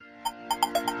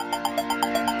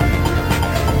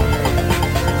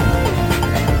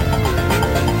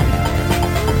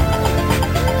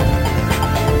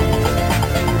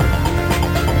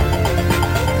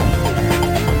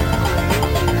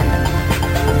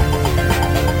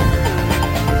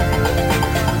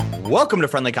Welcome to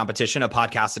Friendly Competition, a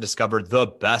podcast to discover the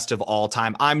best of all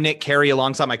time. I'm Nick Carey,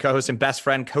 alongside my co-host and best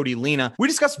friend, Cody Lena. We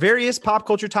discuss various pop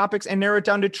culture topics and narrow it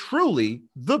down to truly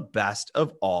the best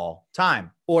of all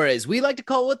time. Or as we like to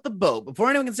call it, the boat. Before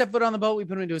anyone can step foot on the boat, we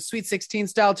put them into a Sweet 16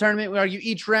 style tournament. We argue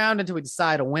each round until we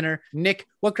decide a winner. Nick,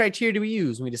 what criteria do we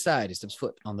use when we decide who steps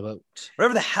foot on the boat?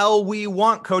 Whatever the hell we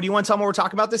want. Cody, you want to tell them what we're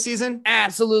talking about this season?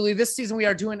 Absolutely. This season, we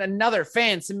are doing another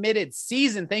fan-submitted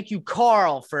season. Thank you,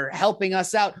 Carl, for helping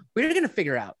us out. We're going to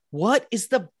figure out what is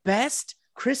the best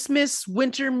Christmas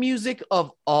winter music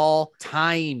of all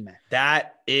time.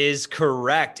 That is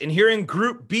correct. And here in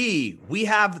Group B, we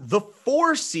have the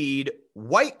 4-seed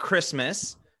White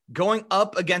Christmas going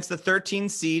up against the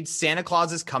 13-seed Santa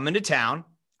Claus is Coming to Town.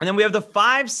 And then we have the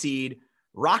 5-seed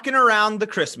Rocking Around the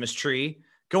Christmas Tree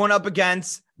going up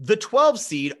against the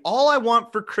 12-seed All I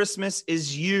Want for Christmas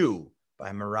Is You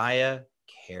by Mariah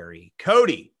Carey.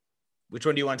 Cody, which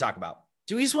one do you want to talk about?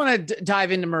 Do we just want to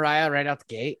dive into Mariah right out the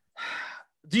gate?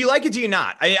 Do you like it? Do you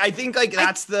not? I think like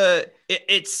that's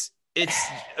it's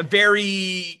a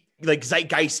very like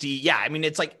zeitgeisty. Yeah. I mean,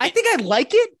 it's like, I think I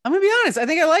like it. I'm gonna be honest. I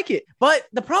think I like it. But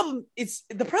the problem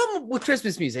with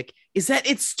Christmas music is that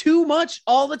it's too much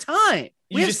all the time.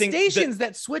 We have stations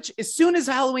that switch as soon as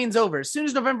Halloween's over, as soon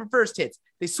as November 1st hits,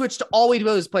 they switch to all we do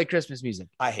is play Christmas music.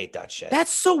 I hate that shit.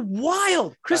 That's so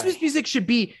wild. Christmas music should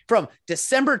be from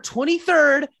December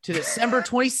 23rd to December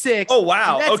 26th. Oh,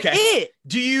 wow. That's okay.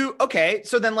 it.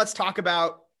 So then let's talk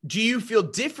about, do you feel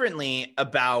differently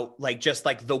about like just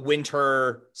like the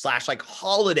winter / like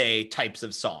holiday types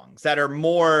of songs that are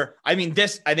more, I think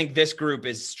this group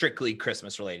is strictly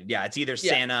Christmas related. Yeah. It's either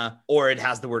Santa or it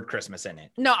has the word Christmas in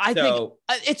it. No, I think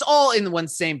it's all in one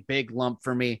same big lump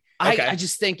for me. Okay. I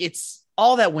just think it's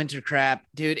all that winter crap,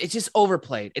 dude. It's just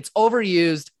overplayed. It's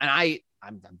overused. And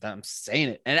I'm saying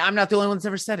it. And I'm not the only one that's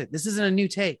ever said it. This isn't a new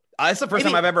take. That's the first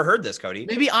time I've ever heard this, Cody.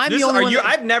 Maybe I'm the only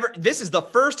one. This is the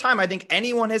first time I think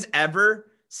anyone has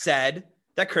ever said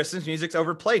that Christmas music's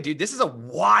overplayed, dude. This is a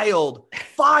wild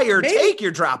fire take you're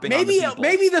dropping on the people.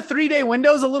 Maybe the 3-day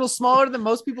window is a little smaller than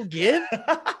most people give.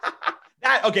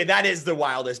 That is the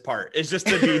wildest part. It's just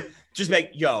to be, just like,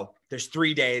 yo, there's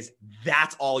 3 days.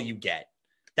 That's all you get.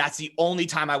 That's the only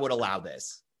time I would allow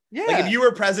this. Yeah. Like if you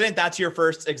were president, that's your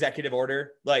first executive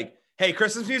order. Like, hey,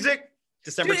 Christmas music,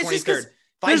 December 23rd.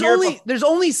 There's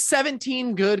only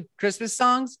 17 good Christmas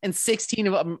songs, and 16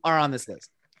 of them are on this list.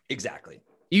 Exactly.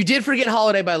 You did forget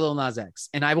Holiday by Lil Nas X,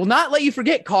 and I will not let you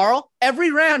forget, Carl,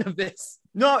 every round of this.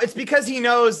 No, it's because he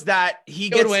knows that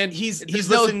he's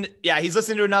listened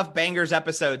to enough Bangers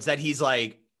episodes that he's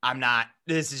like,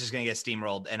 this is just going to get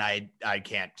steamrolled, and I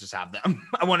can't just have them.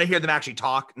 I want to hear them actually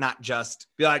talk, not just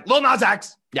be like, Lil Nas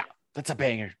X. Yeah, that's a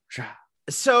banger.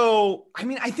 So, I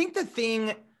mean, I think the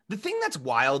thing that's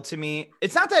wild to me,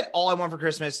 it's not that All I Want for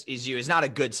Christmas Is You is not a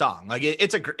good song. Like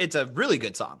it's a really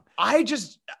good song.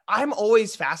 I'm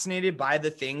always fascinated by the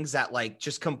things that like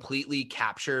just completely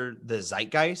capture the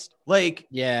zeitgeist. Like,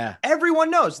 yeah,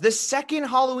 everyone knows the second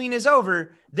Halloween is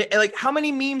over. Like, how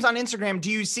many memes on Instagram do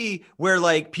you see where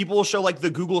like people will show like the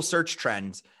Google search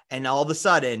trends, and all of a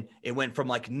sudden it went from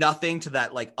like nothing to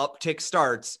that like uptick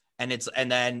starts, and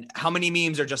then how many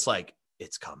memes are just like,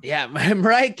 it's coming. Yeah,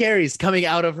 Mariah Carey's coming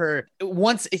out of her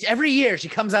every year. She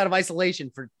comes out of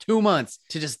isolation for 2 months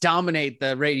to just dominate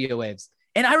the radio waves.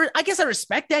 And I guess I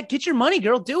respect that. Get your money,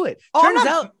 girl. Do it. Turns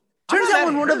out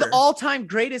when one of the all-time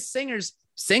greatest singers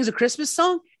sings a Christmas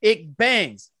song, it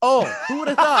bangs. Oh, who would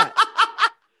have thought?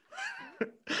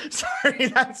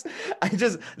 Sorry,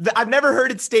 I've never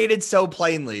heard it stated so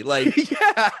plainly. Like,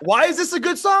 yeah. Why is this a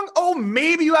good song? Oh,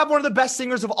 maybe you have one of the best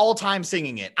singers of all time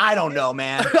singing it. I don't know,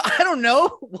 man. I don't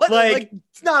know.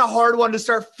 It's not a hard one to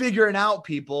start figuring out,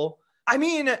 people. I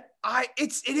mean,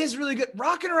 it is really good.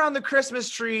 Rocking Around the Christmas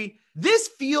Tree. This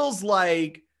feels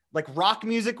like rock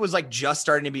music was like just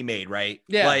starting to be made, right?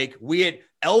 Yeah. Like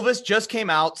Elvis just came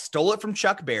out, stole it from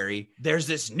Chuck Berry. There's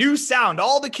this new sound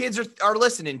all the kids are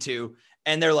listening to.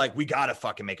 And they're like, we got to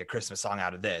fucking make a Christmas song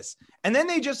out of this. And then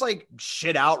they just like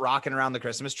shit out Rocking Around the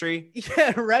Christmas Tree.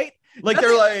 Yeah, right. Like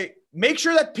they're like, make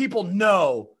sure that people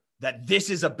know that this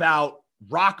is about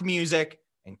rock music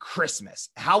and Christmas.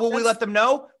 How will we let them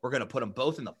know? We're going to put them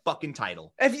both in the fucking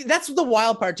title. That's the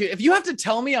wild part too. If you have to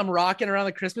tell me I'm rocking around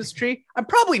the Christmas tree, I'm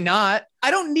probably not. I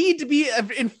don't need to be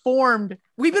informed.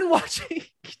 We've been watching,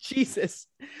 Jesus,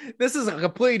 this is a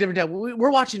completely different time. We're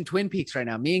watching Twin Peaks right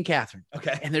now, me and Catherine.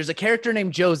 Okay. And there's a character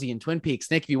named Josie in Twin Peaks.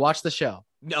 Nick, if you watch the show,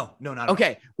 No, not at all.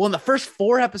 Okay. Well, in the first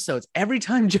 4 episodes, every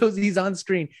time Josie's on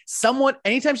screen,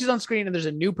 anytime she's on screen and there's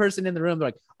a new person in the room, they're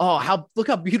like, oh, look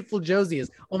how beautiful Josie is.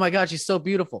 Oh my God, she's so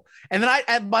beautiful. And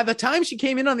then by the time she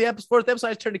came in on the 4th episode,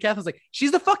 I turned to Kath and was like,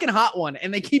 she's the fucking hot one.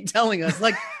 And they keep telling us,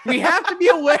 like, we have to be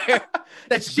aware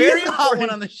that she's very the hot important one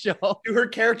on the show. To her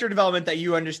character development that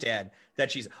you understand that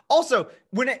she's also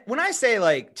when I say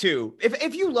like too,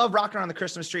 if you love Rockin' Around the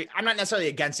Christmas Tree, I'm not necessarily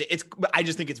against it. I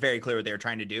just think it's very clear what they're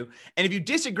trying to do. And if you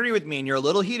disagree with me and you're a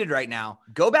little heated right now,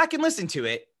 go back and listen to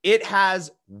it. It has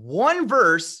one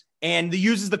verse and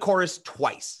uses the chorus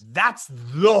twice. That's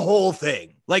the whole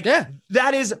thing. Like,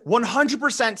 that is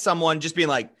 100% someone just being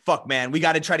like, fuck, man, we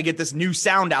got to try to get this new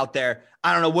sound out there.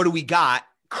 I don't know. What do we got?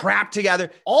 Crap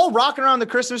together. All Rockin' Around the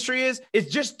Christmas Tree is,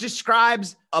 it just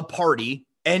describes a party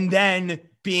and then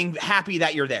being happy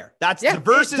that you're there. That's the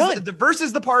verse. The verse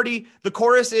is the party. The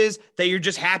chorus is that you're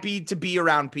just happy to be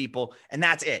around people. And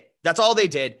that's it. That's all they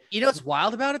did. You know what's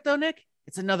wild about it though, Nick?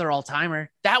 It's another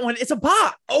all-timer. That one, it's a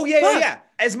bop. Oh, yeah.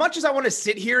 As much as I want to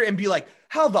sit here and be like,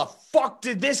 how the fuck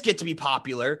did this get to be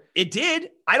popular? It did.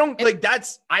 I don't like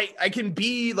that's, I can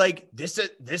be like, this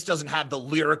doesn't have the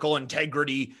lyrical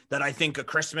integrity that I think a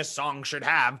Christmas song should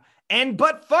have.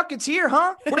 But fuck, it's here,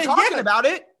 huh? We're talking about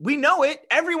it. We know it.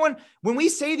 Everyone, when we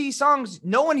say these songs,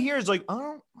 no one here is like,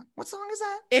 oh, what song is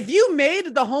that? If you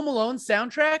made the Home Alone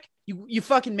soundtrack, you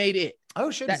fucking made it.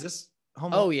 Oh, shit. Is this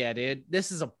Home Alone? Oh, yeah, dude.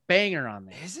 This is a banger on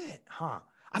there. Is it? Huh.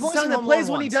 I've only song that plays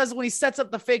when he sets up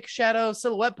the fake shadow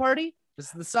silhouette party. This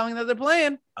is the song that they're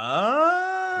playing.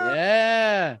 Oh.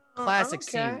 Yeah. Classic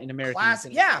scene in American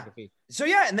cinematography. Yeah. So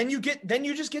yeah, and then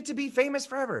you just get to be famous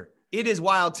forever. It is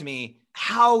wild to me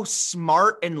how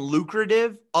smart and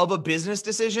lucrative of a business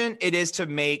decision it is to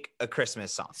make a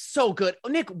Christmas song. So good.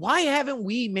 Nick, why haven't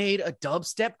we made a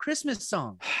dubstep Christmas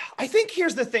song? I think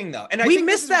here's the thing though. And we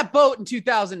missed that boat in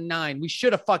 2009. We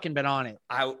should have fucking been on it.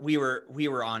 We were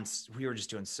just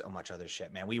doing so much other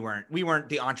shit, man. We weren't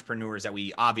the entrepreneurs that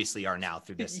we obviously are now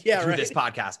through this, this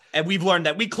podcast. And we've learned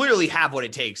that we clearly have what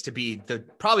it takes to be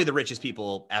probably the richest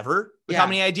people ever. With how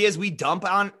many ideas we dump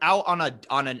out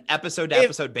on an episode to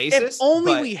episode basis. If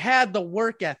only we had the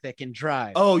work ethic and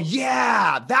drive. Oh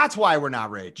yeah, that's why we're not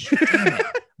rich.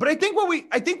 But I think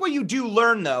what you do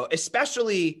learn though,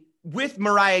 especially with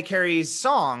Mariah Carey's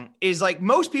song, is like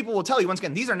most people will tell you, once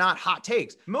again, these are not hot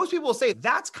takes. Most people will say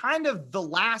that's kind of the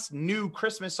last new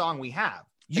Christmas song we have.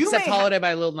 Except Holiday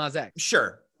by Lil Nas X.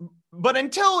 Sure. But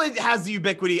until it has the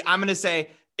ubiquity, I'm going to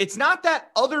say it's not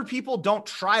that other people don't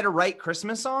try to write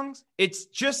Christmas songs. It's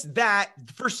just that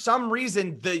for some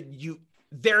reason you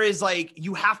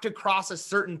have to cross a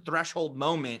certain threshold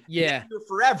moment. Yeah.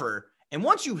 Forever. And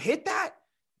once you hit that,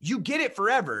 you get it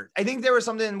forever. I think there was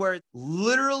something where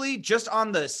literally just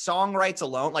on the song rights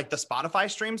alone, like the Spotify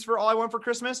streams for All I Want for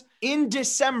Christmas, in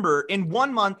December, in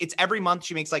 1 month, it's every month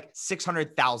she makes like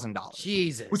 $600,000.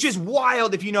 Jesus. Which is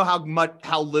wild if you know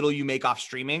how little you make off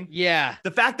streaming. Yeah. The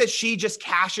fact that she just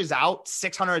cashes out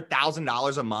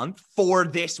 $600,000 a month for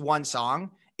this one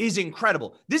song is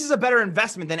incredible. This is a better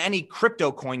investment than any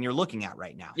crypto coin you're looking at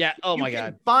right now. Yeah. Oh my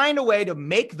God. Find a way to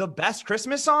make the best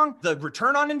Christmas song. The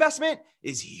return on investment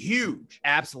is huge.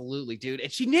 Absolutely, dude.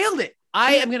 And she nailed it.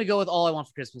 I am going to go with All I Want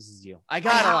for Christmas Is You. I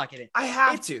got to lock it in. I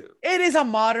have to. It is a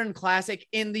modern classic.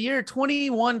 In the year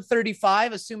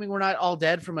 2135, assuming we're not all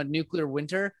dead from a nuclear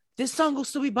winter, this song will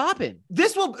still be bopping.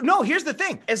 Here's the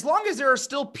thing. As long as there are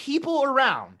still people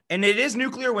around and it is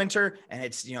nuclear winter and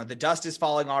it's, the dust is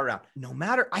falling all around, no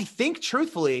matter, I think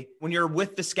truthfully, when you're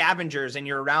with the scavengers and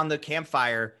you're around the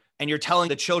campfire and you're telling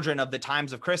the children of the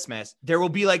times of Christmas, there will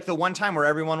be like the one time where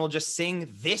everyone will just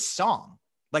sing this song.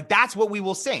 Like that's what we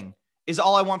will sing is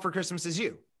All I Want for Christmas Is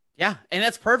You. Yeah, and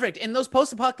that's perfect. In those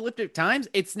post-apocalyptic times,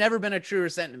 it's never been a truer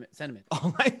sentiment.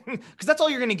 Because that's all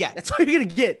you're going to get. That's all you're going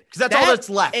to get. Because that's all that's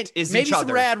left is maybe each other.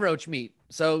 Some rad roach meat.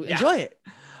 So enjoy it.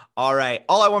 All right.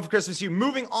 All I Want for Christmas Is You.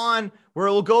 Moving on, where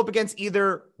it will go up against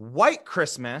either White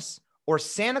Christmas or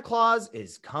Santa Claus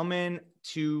is Coming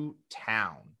to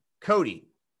Town. Cody.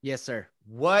 Yes, sir.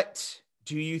 What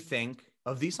do you think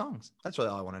of these songs? That's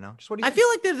really all I want to know. Just what do you think? I feel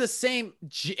like they're the same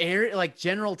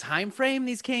general time frame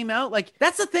these came out. Like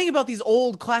that's the thing about these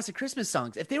old classic Christmas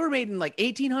songs. If they were made in like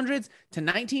 1800s to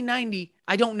 1990,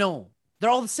 I don't know. They're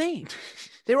all the same.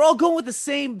 They were all going with the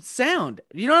same sound.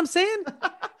 You know what I'm saying?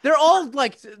 They're all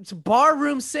like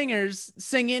barroom singers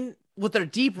singing with their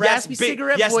deep raspy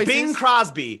cigarette voices. Yes, Bing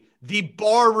Crosby, the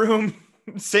barroom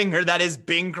singer that is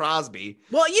Bing Crosby.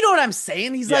 Well, you know what I'm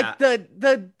saying? He's like the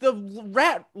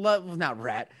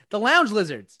lounge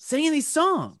lizards singing these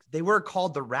songs. They were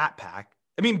called the Rat Pack.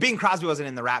 I mean, Bing Crosby wasn't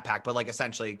in the Rat Pack, but like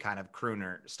essentially kind of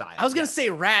crooner style. I was going to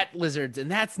say rat lizards, and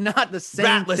that's not the same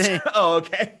rat thing. lizard. Oh,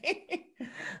 okay.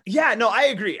 Yeah, no, I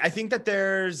agree. I think that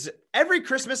there's every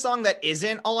Christmas song that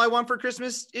isn't All I Want for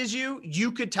Christmas Is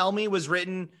You could tell me was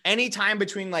written anytime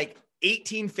between like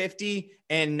 1850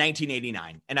 and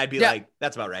 1989. And I'd be like,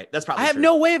 that's about right. That's probably I have true.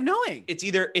 no way of knowing. It's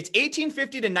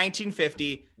 1850 to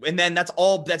 1950. And then that's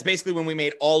basically when we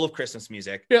made all of Christmas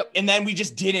music. Yep. And then we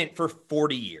just didn't for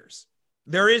 40 years.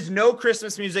 There is no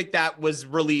Christmas music that was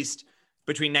released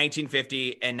between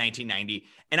 1950 and 1990.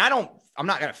 And I'm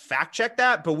not going to fact check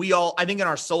that, but I think in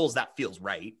our souls, that feels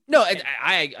right. No,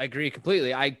 I agree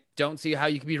completely. I don't see how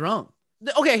you could be wrong.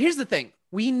 Okay, here's the thing.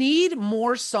 We need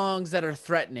more songs that are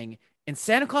threatening, and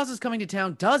Santa Claus is Coming to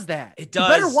Town does that. It does.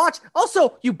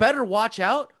 You better watch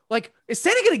out. Like, is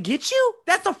Santa going to get you?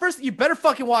 That's the first, you better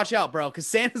fucking watch out, bro, because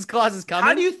Santa's Claus is coming.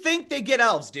 How do you think they get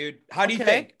elves, dude? How do you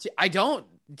think? I don't.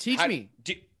 Teach me.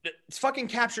 It's fucking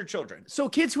capture children. So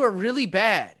kids who are really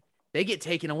bad, they get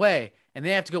taken away, and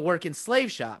they have to go work in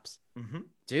slave shops. Mm-hmm.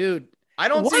 Dude,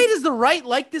 why does the right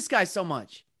like this guy so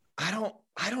much? I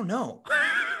don't know.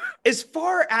 As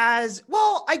far as,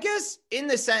 well, I guess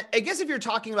if you're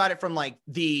talking about it from like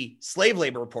the slave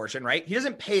labor portion, right? He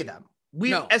doesn't pay them.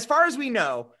 As far as we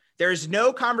know, there's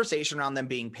no conversation around them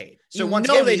being paid. So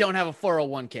they don't have a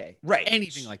 401k, right?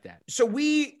 Anything like that. So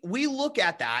we look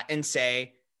at that and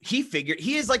say, he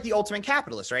is like the ultimate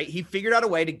capitalist, right? He figured out a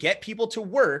way to get people to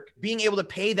work, being able to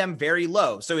pay them very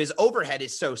low. So his overhead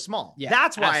is so small. Yeah,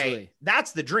 that's why absolutely.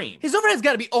 That's the dream. His overhead's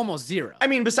got to be almost zero. I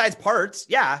mean, besides parts.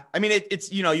 Yeah. I mean,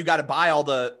 it's, you got to buy all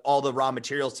the raw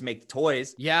materials to make the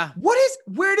toys. Yeah.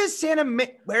 Where does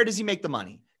he make the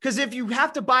money? Because if you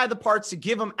have to buy the parts to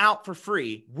give them out for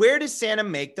free, where does Santa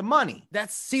make the money?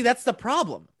 That's the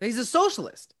problem. He's a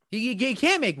socialist. He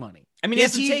can't make money. I mean,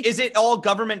 is it all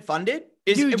government funded?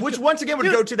 Which once again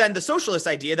would go to then the socialist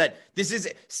idea that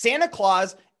Santa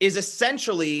Claus is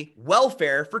essentially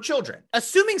welfare for children.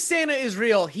 Assuming Santa is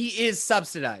real, he is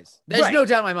subsidized. There's no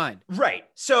doubt in my mind. Right.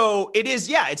 So it is,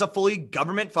 it's a fully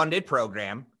government funded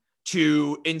program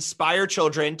to inspire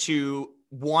children to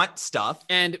want stuff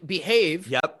and behave.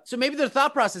 Yep. So maybe their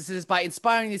thought process is by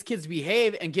inspiring these kids to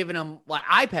behave and giving them like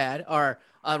iPad or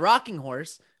a rocking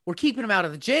horse, we're keeping them out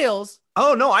of the jails.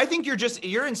 Oh, no, I think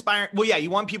you're inspiring. Well, yeah, you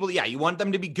want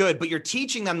them to be good, but you're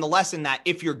teaching them the lesson that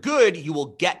if you're good, you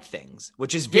will get things,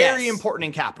 which is very important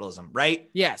in capitalism, right?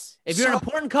 Yes. If you're an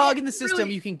important cog in the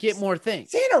system, you can get more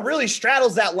things. Santa really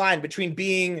straddles that line between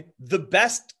being the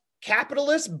best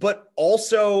capitalist, but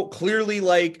also clearly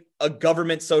like a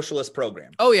government socialist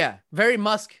program. Oh, yeah. Very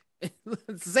Musk.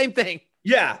 It's the same thing.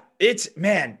 Yeah.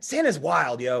 Santa's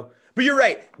wild, yo. But you're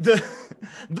right. The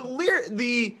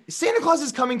Santa Claus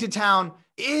is Coming to Town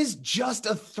is just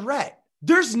a threat.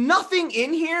 There's nothing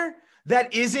in here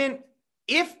that isn't,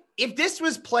 if this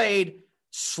was played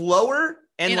slower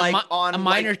and on a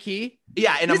minor key.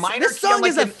 Yeah, in a minor key. This song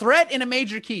is a threat in a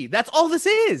major key. That's all this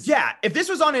is. Yeah, if this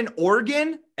was on an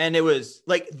organ and it was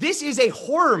like, this is a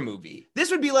horror movie.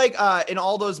 This would be like in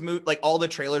all those like all the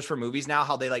trailers for movies now,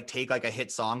 how they like take like a hit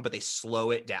song, but they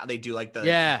slow it down. They do like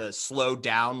the slow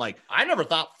down. Like, I never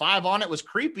thought 5 on It was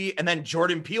creepy. And then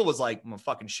Jordan Peele was like, I'm gonna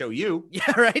fucking show you.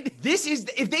 Yeah, right.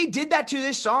 If they did that to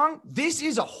this song, this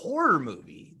is a horror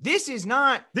movie. This is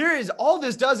not, all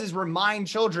this does is remind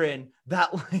children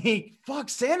that like, fuck,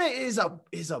 Santa is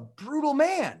a brutal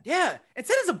man. Yeah. And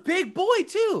Santa's a big boy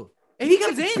too. And he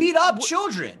comes in, beat up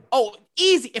children. Oh,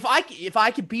 easy. If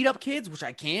I could beat up kids, which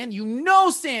I can,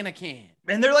 Santa can.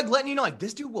 And they're like letting you know, like,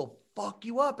 this dude will fuck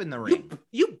you up in the ring.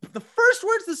 The first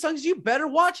words of the song is, you better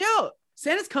watch out.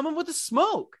 Santa's coming with the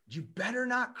smoke. You better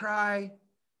not cry.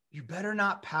 You better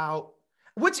not pout.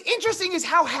 What's interesting is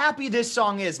how happy this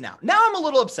song is now. Now I'm a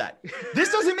little upset.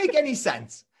 This doesn't make any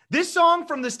sense. This song,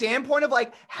 from the standpoint of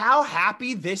like how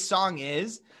happy this song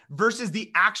is versus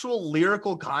the actual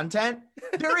lyrical content,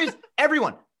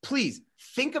 everyone, please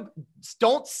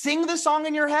don't sing the song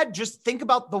in your head. Just think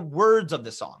about the words of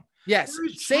the song. Yes.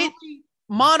 Say it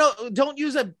mono. Don't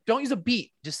use a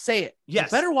beat. Just say it.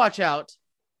 Yes. You better watch out.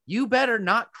 You better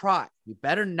not cry. You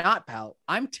better not pout.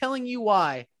 I'm telling you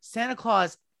why Santa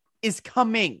Claus is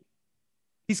coming.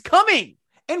 He's coming.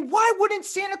 And why wouldn't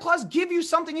Santa Claus give you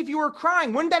something if you were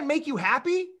crying? Wouldn't that make you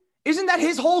happy? Isn't that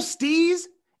his whole steez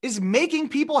is making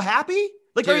people happy?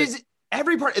 Like, or is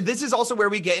every part? This is also where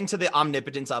we get into the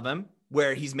omnipotence of him,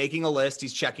 where he's making a list.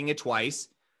 He's checking it twice.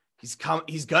 He's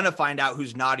going to find out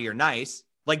who's naughty or nice.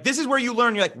 Like, this is where you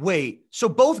learn, you're like, wait, so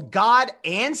both God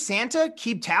and Santa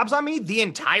keep tabs on me the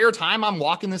entire time I'm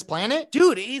walking this planet?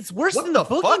 Dude, it's worse than the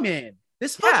Boogeyman.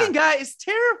 This fucking guy is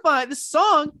terrifying. This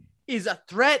song is a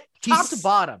threat top to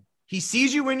bottom. He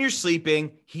sees you when you're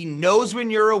sleeping. He knows when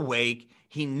you're awake.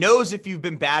 He knows if you've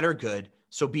been bad or good.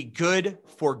 So be good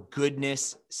for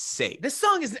goodness sake. This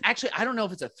song is actually, I don't know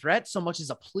if it's a threat so much as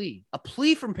a plea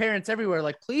from parents everywhere.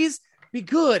 Like, please be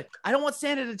good. I don't want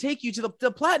Santa to take you to the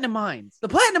platinum mines. The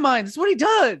platinum mines. That's what he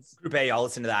does. Group A, y'all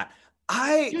listen to that.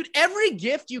 Dude, every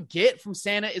gift you get from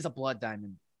Santa is a blood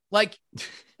diamond. Like,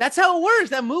 that's how it works.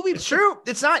 That movie. It's true.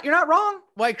 It's not, you're not wrong.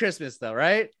 White Christmas though,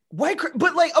 right?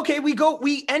 But like, okay,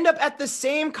 we end up at the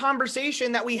same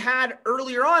conversation that we had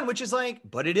earlier on, which is like,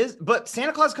 but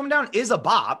Santa Claus Coming Down is a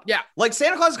bop. Yeah. Like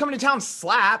Santa Claus Coming to Town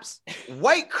slaps.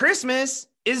 White Christmas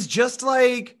is just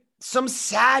like some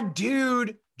sad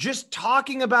dude just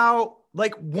talking about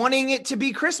like wanting it to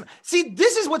be Christmas. See,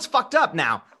 this is what's fucked up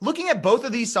now. Looking at both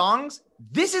of these songs,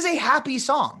 this is a happy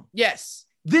song. Yes.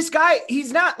 This guy,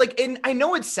 he's not like, and I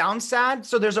know it sounds sad.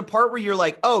 So there's a part where you're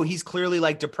like, oh, he's clearly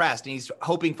like depressed and he's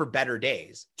hoping for better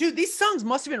days. Dude, these songs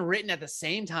must have been written at the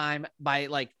same time by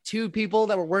like two people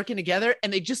that were working together,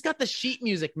 and they just got the sheet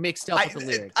music mixed up with the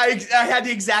lyrics. I had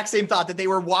the exact same thought that they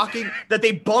were walking, that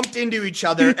they bumped into each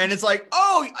other, and it's like,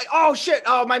 oh shit,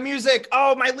 oh my music,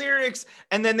 oh my lyrics,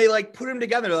 and then they like put them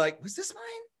together. They're like, was this mine?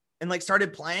 And like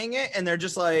started playing it, and they're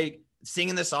just like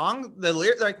singing the song, the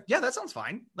lyrics, like, yeah, that sounds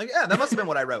fine. Like, yeah, that must have been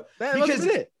what I wrote. Because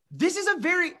this is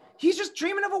he's just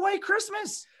dreaming of a white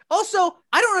Christmas. Also,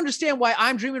 I don't understand why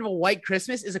I'm Dreaming of a White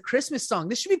Christmas is a Christmas song.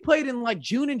 This should be played in like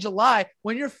June and July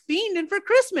when you're fiending for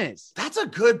Christmas. That's a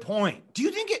good point. Do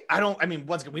you think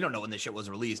we don't know when this shit was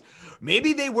released.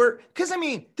 Maybe they were, because I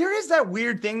mean, there is that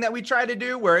weird thing that we try to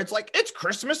do where it's like, it's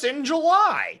Christmas in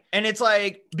July. And it's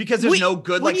like, because there's no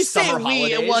good like summer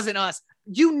holidays. It wasn't us.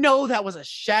 You know, that was a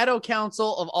shadow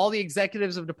council of all the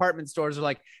executives of department stores are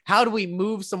like, how do we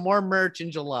move some more merch in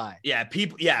July? Yeah,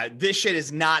 this shit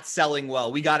is not selling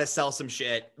well. We got to sell some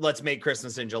shit. Let's make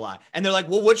Christmas in July. And they're like,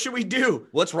 well, what should we do?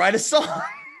 Let's write a song.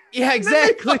 Yeah,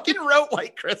 exactly. They fucking wrote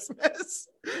White Christmas.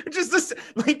 Just this,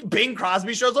 like Bing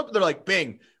Crosby shows up. They're like,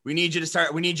 Bing, we need you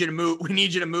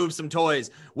to move some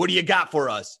toys. What do you got for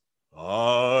us?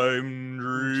 I'm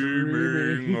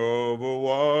dreaming of a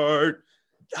white.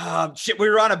 Shit, we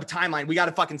were on a timeline. We got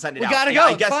to fucking send it out. We gotta go.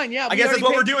 I guess, fine. Yeah, I guess that's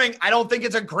what we're doing. I don't think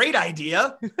it's a great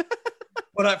idea,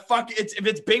 but if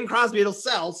it's Bing Crosby, it'll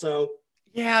sell. So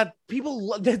yeah,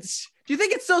 people. Do you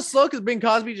think it's so slow because Bing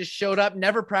Crosby just showed up,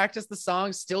 never practiced the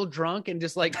song, still drunk, and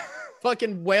just like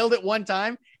fucking wailed it one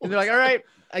time, and they're like, all right,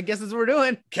 I guess that's what we're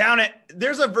doing. Count it.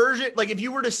 There's a version, like if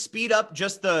you were to speed up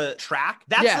just the track,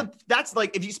 that's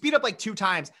like if you speed up like 2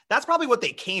 times, that's probably what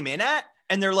they came in at.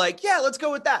 And they're like, yeah, let's go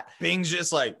with that. Bing's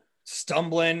just like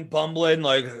stumbling, bumbling,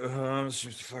 like,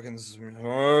 fucking I'm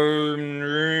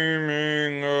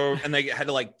dreaming of, and they had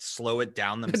to like slow it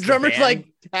down. The drummer's like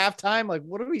halftime, like,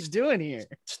 what are we doing here?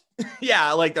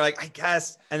 Yeah, like they're like, I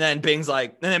guess. And then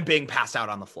Bing passed out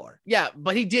on the floor. Yeah,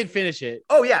 but he did finish it.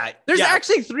 Oh yeah. There's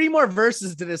actually 3 more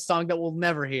verses to this song that we'll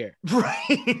never hear.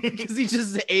 Right. Because he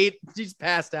just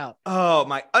passed out. Oh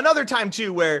my. Another time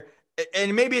too, where,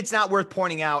 and maybe it's not worth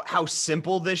pointing out how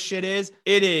simple this shit is.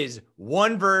 It is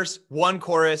 1 verse, 1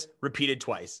 chorus, repeated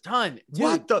twice. Done. Dude,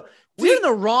 what the? We're in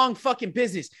the wrong fucking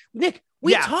business. Nick,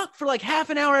 we talk for like half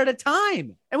an hour at a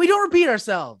time and we don't repeat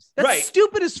ourselves. That's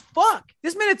stupid as fuck.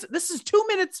 This is 2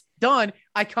 minutes done.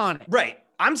 Iconic. Right.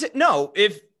 I'm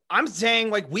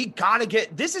saying like, we gotta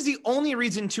this is the only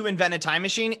reason to invent a time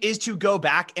machine is to go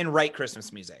back and write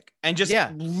Christmas music and just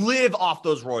live off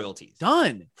those royalties.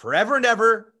 Done. Forever and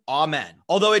ever. Amen.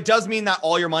 Although it does mean that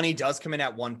all your money does come in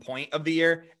at one point of the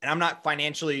year, and I'm not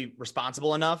financially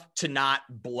responsible enough to not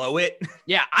blow it.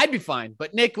 Yeah, I'd be fine,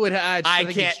 but Nick would. I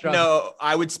can't. No,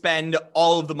 I would spend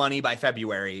all of the money by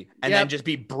February and then just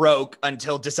be broke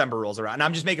until December rolls around. And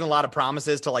I'm just making a lot of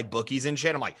promises to like bookies and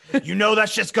shit. I'm like,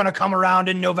 that's just gonna come around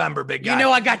in November, big guy.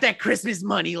 I got that Christmas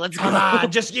money. Let's go. Come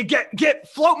on, just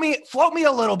float me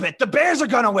a little bit. The Bears are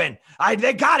gonna win.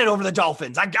 They got it over the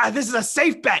Dolphins. This is a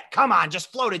safe bet. Come on,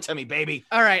 just float it to me, baby.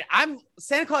 All right,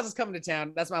 Santa Claus is coming to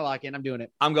town. That's my lock-in. I'm doing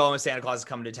it. I'm going with Santa Claus is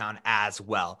coming to town as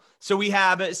well. So we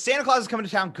have Santa Claus is coming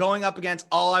to town going up against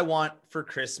All I Want for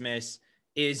Christmas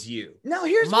Is You. Now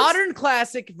here's modern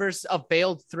classic versus a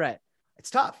veiled threat.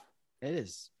 It's tough. It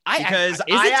is. I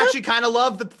actually kind of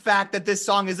love the fact that this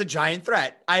song is a giant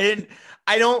threat. I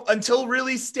don't until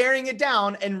really staring it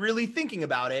down and really thinking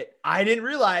about it, I didn't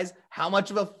realize how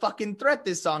much of a fucking threat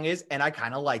this song is. And I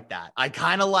kind of like that. I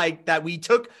kind of like that we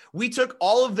took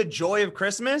all of the joy of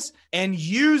Christmas and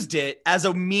used it as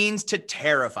a means to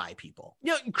terrify people.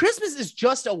 Christmas is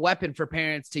just a weapon for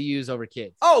parents to use over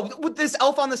kids. Oh, with this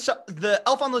elf on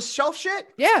the shelf shit?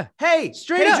 Yeah. Hey,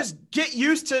 straight up. Just get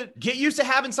used to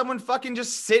having someone fucking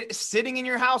just sitting in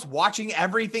your house watching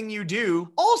everything you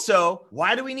do. Also,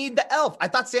 why do we need the elf? I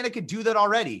thought Santa could do that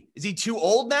already. Is he too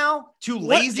old now? Too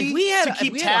lazy to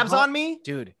keep tabs on me?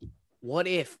 Dude, what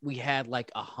if we had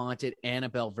like a haunted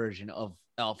Annabelle version of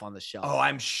Elf on the Shelf? Oh,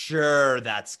 I'm sure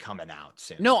that's coming out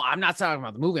soon. No, I'm not talking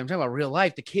about the movie. I'm talking about real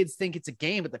life. The kids think it's a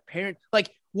game, but the parent, like,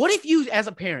 what if you, as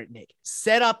a parent, Nick,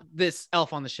 set up this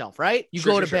Elf on the Shelf, right? You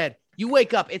go to bed, you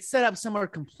wake up, it's set up somewhere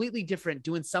completely different,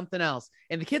 doing something else.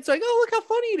 And the kid's like, oh, look how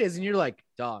funny it is. And you're like,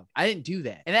 dog, I didn't do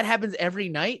that. And that happens every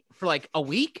night for like a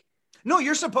week.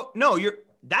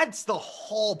 That's the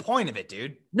whole point of it,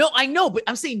 dude. No, I know, but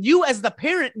I'm saying you as the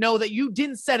parent know that you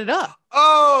didn't set it up.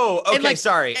 Oh, okay.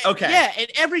 Sorry. Okay. Yeah. And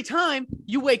every time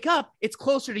you wake up, it's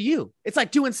closer to you. It's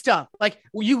like doing stuff. Like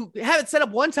you have it set up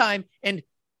one time and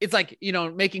it's like,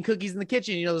 making cookies in the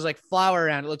kitchen, there's like flour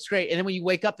around. It looks great. And then when you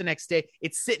wake up the next day,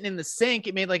 it's sitting in the sink.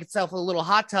 It made like itself a little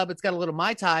hot tub. It's got a little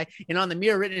Mai Tai. And on the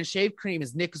mirror written in shave cream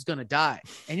is Nick is going to die.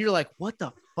 And you're like, what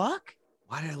the fuck?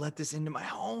 Why did I let this into my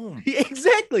home?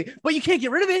 Exactly. But you can't get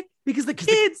rid of it because the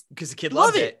kid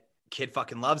loves it. Kid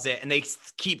fucking loves it. And they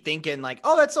keep thinking like,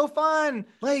 oh, that's so fun.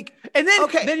 Like, and then,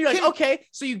 then you're like, okay,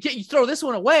 so you throw this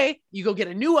one away. You go get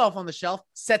a new Elf on the Shelf,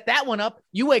 set that one up.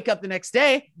 You wake up the next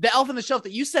day. The Elf on the Shelf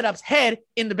that you set up's head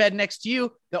in the bed next to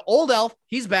you. The old elf,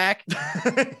 he's back.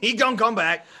 He don't come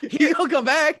back. He'll come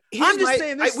back. I'm just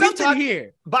saying there's something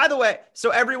here. By the way, so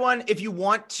everyone, if you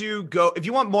want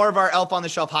more of our Elf on the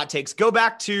Shelf hot takes, go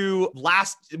back to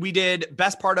we did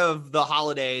best part of the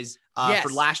holidays for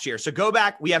last year. So go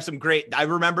back. We have some great, I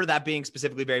remember that being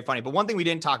specifically very funny. But one thing we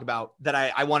didn't talk about that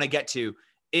I want to get to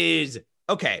is,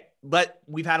 okay, but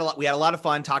we had a lot of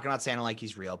fun talking about Santa like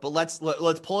he's real, but let's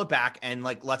pull it back and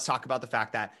let's talk about the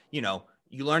fact that,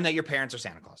 you learn that your parents are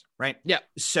Santa Claus, right? Yeah.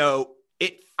 So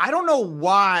I don't know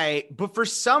why, but for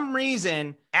some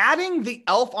reason, adding the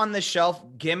Elf on the Shelf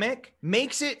gimmick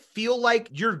makes it feel like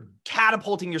you're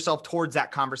catapulting yourself towards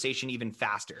that conversation even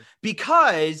faster.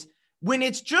 Because when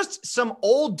it's just some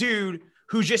old dude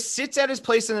who just sits at his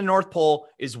place in the North Pole,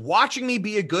 is watching me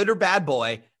be a good or bad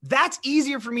boy, that's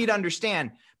easier for me to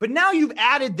understand. But now you've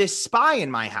added this spy in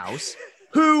my house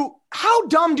how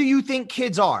dumb do you think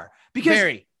kids are?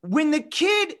 Because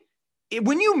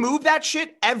when you move that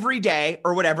shit every day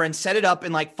or whatever and set it up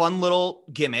in like fun little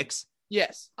gimmicks.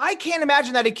 Yes. I can't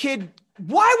imagine that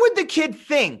why would the kid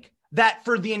think that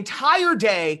for the entire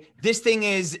day, this thing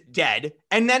is dead.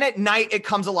 And then at night it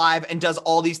comes alive and does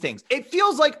all these things. It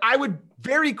feels like I would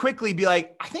very quickly be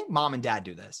like, I think mom and dad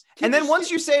do this. Dude, and then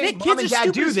once you say mom and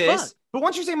dad do this, but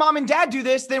once you say mom and dad do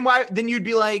this, then you'd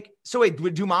be like, so wait,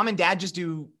 do mom and dad just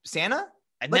do Santa?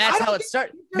 And that's how it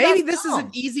starts. Maybe this is an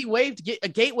easy way to get a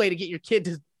gateway to get your kid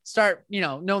to start,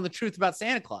 knowing the truth about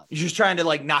Santa Claus. You're just trying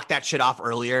to knock that shit off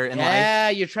earlier in life. Yeah,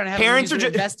 you're trying to have parents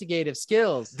investigative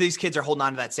skills. These kids are holding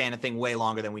on to that Santa thing way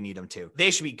longer than we need them to.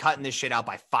 They should be cutting this shit out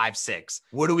by 5, 6.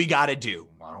 What do we got to do?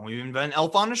 Why don't we invent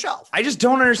Elf on the Shelf? I just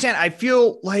don't understand. I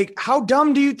feel like, how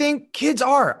dumb do you think kids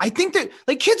are? I think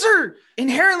that kids are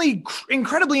inherently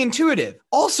incredibly intuitive.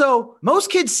 Also, most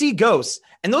kids see ghosts,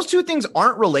 and those two things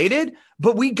aren't related.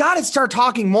 But we got to start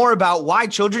talking more about why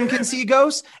children can see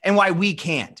ghosts and why we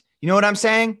can't. You know what I'm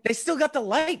saying? They still got the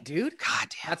light, dude. God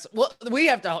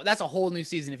damn. That's a whole new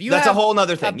season. That's a whole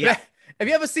nother thing. Yeah. If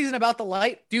you have a season about the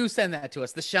light, do send that to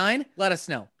us. The Shine, let us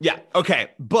know. Yeah. Okay.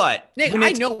 But Nick,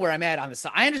 I know where I'm at on this.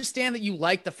 I understand that you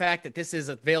like the fact that this is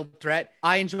a veiled threat.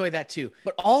 I enjoy that too.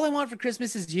 But all I want for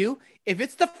Christmas is you. If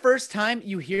it's the first time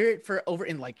you hear it for over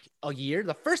in like a year,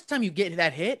 the first time you get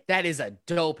that hit, that is a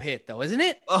dope hit though, isn't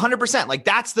it? 100%.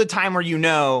 That's the time where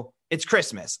it's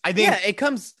Christmas. I think.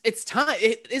 Yeah, it's time.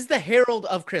 It is the herald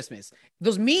of Christmas.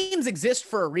 Those memes exist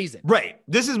for a reason. Right.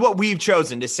 This is what we've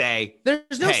chosen to say.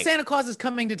 There's no Santa Claus is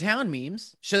coming to town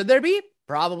memes. Should there be?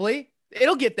 Probably.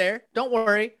 It'll get there. Don't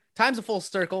worry. Time's a full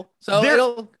circle.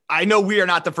 So I know we are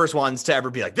not the first ones to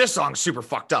ever be like, this song's super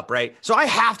fucked up, right? So I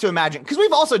have to imagine, because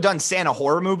we've also done Santa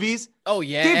horror movies. Oh,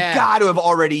 yeah. They've got to have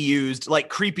already used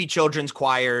creepy children's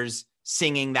choirs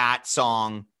singing that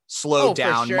song. Slowed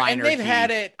down, sure. minor And they've key.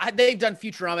 had it. They've done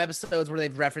Futurama episodes where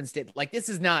they've referenced it. This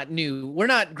is not new. We're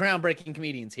not groundbreaking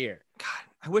comedians here. God,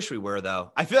 I wish we were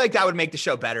though. I feel like that would make the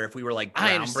show better if we were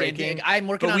I understand. groundbreaking.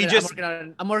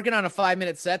 I'm working on a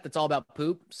 5-minute set that's all about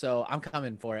poop. So I'm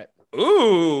coming for it.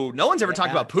 Ooh, no one's ever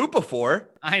talked about poop before.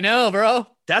 I know, bro.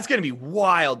 That's gonna be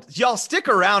wild. Y'all stick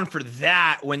around for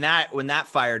that when that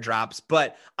fire drops.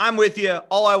 But I'm with you.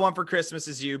 All I Want for Christmas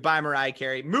Is You by Mariah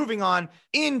Carey. Moving on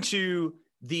into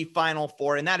the final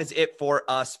 4, and that is it for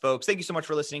us, folks. Thank you so much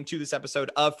for listening to this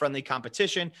episode of Friendly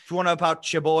Competition. If you want to know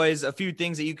about your boys, a few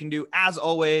things that you can do, as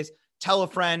always, tell a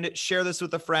friend, share this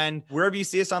with a friend. Wherever you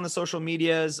see us on the social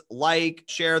medias, like,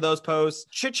 share those posts,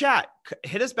 chit chat,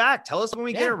 hit us back. Tell us when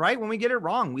we get it right, when we get it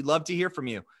wrong. We'd love to hear from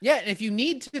you. Yeah. And if you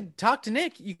need to talk to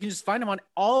Nick, you can just find him on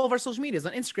all of our social medias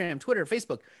on Instagram, Twitter,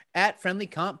 Facebook at Friendly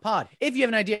Comp Pod. If you have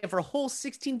an idea for a whole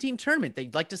 16-team tournament that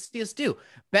you'd like to see us do,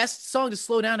 best song to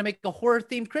slow down to make a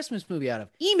horror-themed Christmas movie out of,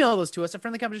 email those to us at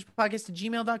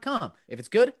friendlycompetitionpodcast@gmail.com. If it's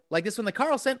good, like this one that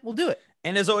Carl sent, we'll do it.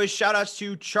 And as always, shout outs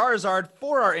to Charizard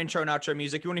for our intro and outro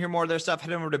music. If you want to hear more of their stuff,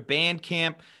 head over to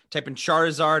Bandcamp, type in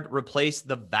Charizard, replace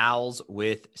the vowels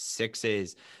with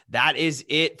 6s. That is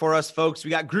it for us, folks.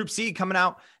 We got Group C coming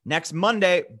out next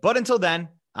Monday. But until then,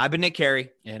 I've been Nick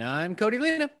Carey. And I'm Cody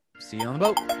Lena. See you on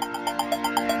the boat.